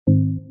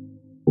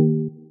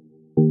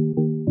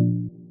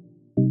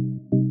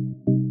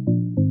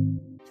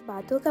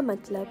बातों का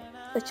मतलब,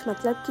 कुछ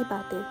मतलब की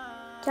बातें,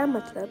 क्या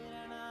मतलब?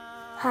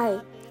 Hi,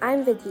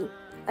 I'm Vidhi,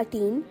 a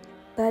teen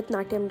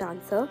Bharatanatyam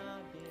dancer,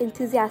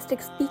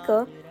 enthusiastic speaker,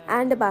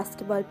 and a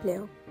basketball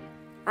player.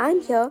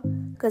 I'm here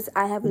because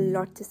I have a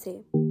lot to say.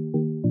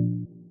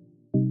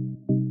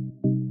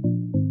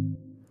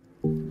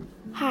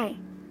 Hi,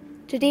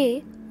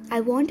 today I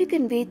want to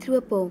convey through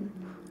a poem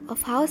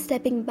of how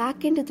stepping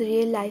back into the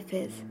real life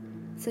is.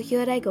 So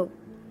here I go.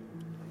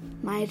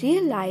 My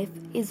real life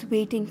is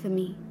waiting for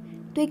me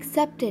to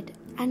accept it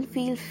and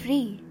feel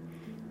free,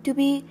 to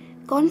be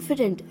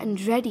confident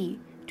and ready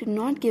to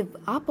not give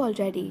up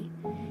already,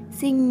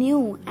 seeing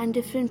new and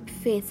different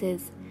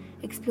faces,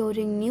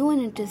 exploring new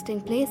and interesting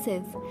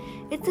places.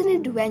 It's an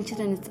adventure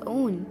on its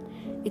own.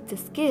 It's a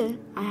skill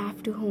I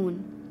have to hone.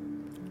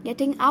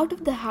 Getting out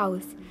of the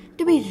house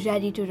to be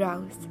ready to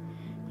rouse.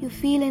 You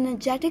feel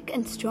energetic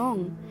and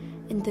strong.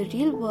 In the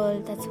real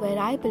world, that's where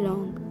I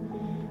belong.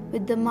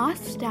 With the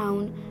masks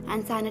down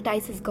and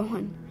sanitizers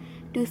gone,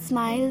 to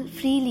smile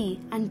freely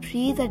and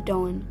breathe at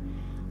dawn.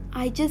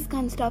 I just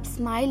can't stop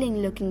smiling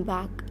looking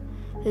back.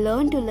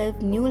 Learn to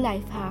live new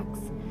life hacks.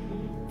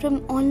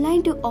 From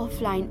online to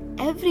offline,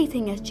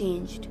 everything has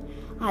changed.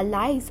 Our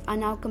lives are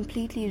now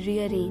completely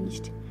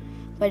rearranged.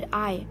 But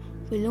I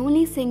will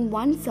only sing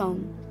one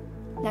song,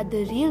 that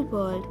the real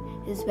world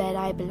is where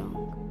I belong.